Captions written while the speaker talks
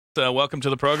Welcome to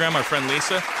the program, our friend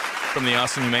Lisa from the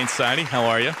Austin Humane Society. How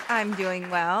are you? I'm doing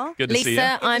well. Good to see you.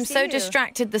 Lisa, I'm so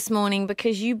distracted this morning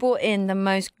because you brought in the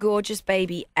most gorgeous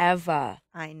baby ever.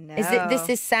 I know. This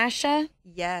is Sasha?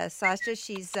 Yes, Sasha.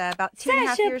 She's about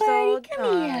 2.5 years old.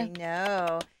 Come here. I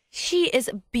know. She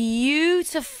is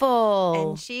beautiful.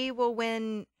 And she will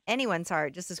win anyone's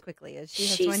heart just as quickly as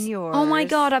she has won yours. Oh my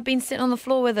God, I've been sitting on the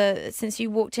floor with her since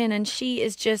you walked in, and she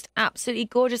is just absolutely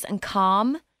gorgeous and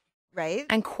calm. Right?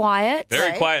 And quiet.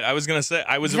 Very quiet. I was going to say,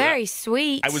 very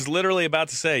sweet. I was literally about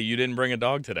to say, you didn't bring a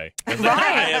dog today. Right.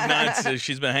 I have not,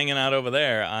 she's been hanging out over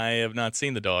there. I have not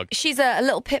seen the dog. She's a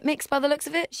little pit mix by the looks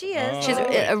of it. She is. She's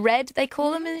a red, they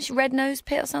call them, isn't she? Red nose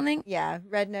pit or something? Yeah,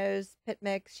 red nose, pit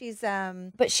mix. She's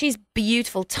But she's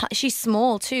beautiful. She's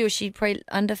small too. She's probably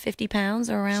under 50 pounds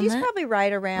or around She's there. probably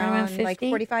right around 50? like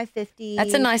 45, 50.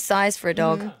 That's a nice size for a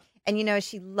dog. Mm-hmm. And you know,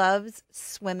 she loves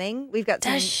swimming. We've got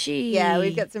some, Does she? Yeah,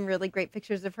 we've got some really great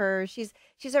pictures of her. She's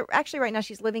actually right now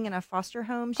she's living in a foster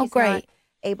home. She's not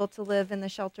able to live in the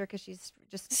shelter because she's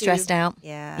just stressed out.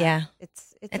 Yeah.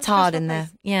 It's hard in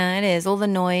there. Yeah, it is. All the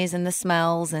noise and the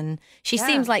smells, and she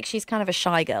seems like she's kind of a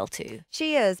shy girl too.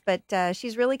 She is, but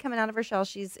she's really coming out of her shell.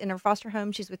 She's in her foster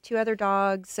home. She's with 2 other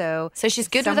dogs, so she's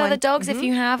good with other dogs. If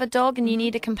you have a dog and you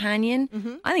need a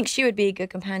companion, I think she would be a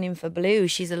good companion for Blue.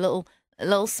 She's a little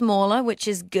smaller, which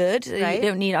is good. Right. I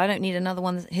don't need another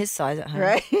one his size at home.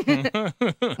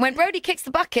 Right. When Brody kicks the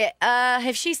bucket,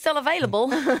 if she's still available.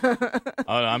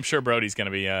 I'm sure Brody's going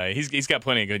to be, he's got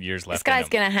plenty of good years left. This guy's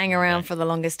going to hang around for the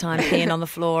longest time, peeing on the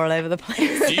floor all over the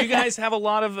place. Do you guys have a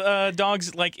lot of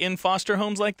dogs like in foster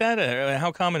homes like that?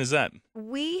 How common is that?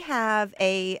 We have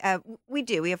we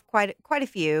do. We have quite a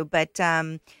few, but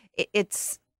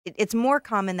it's more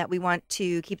common that we want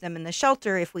to keep them in the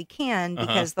shelter if we can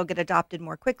because they'll get adopted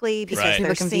more quickly because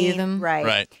people can view them.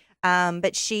 Right.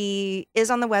 But she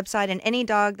is on the website, and any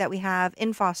dog that we have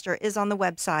in foster is on the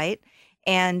website.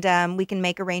 And we can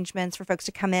make arrangements for folks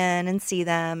to come in and see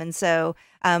them. And so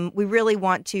we really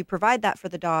want to provide that for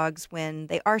the dogs when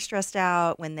they are stressed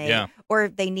out, when they or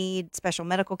if they need special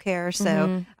medical care.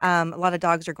 So a lot of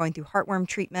dogs are going through heartworm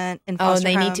treatment in foster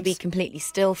and they homes. need to be completely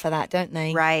still for that, don't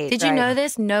they? Right. Did you know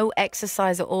this? No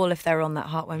exercise at all if they're on that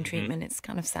heartworm treatment. It's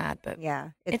kind of sad, but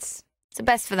it's the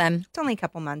best for them. It's only a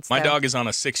couple months. My dog is on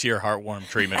a 6-year heartworm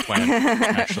treatment plan.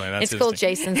 Actually, it's called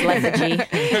Jason's lethargy.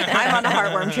 I'm on a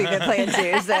heartworm treatment plan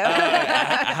too. So,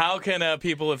 how can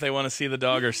people, if they want to see the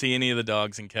dog or see any of the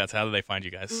dogs and cats, how do they find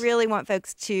you guys? Really want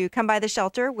folks to come by the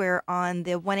shelter. We're on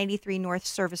the 183 North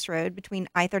Service Road between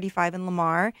I-35 and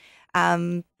Lamar.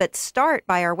 But start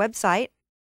by our website,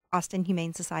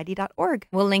 austinhumanesociety.org.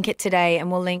 We'll link it today,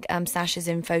 and we'll link Sasha's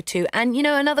info too. And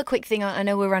another quick thing. I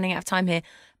know we're running out of time here.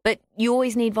 But you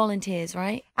always need volunteers,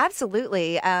 right?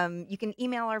 Absolutely. You can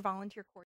email our volunteer coordinator.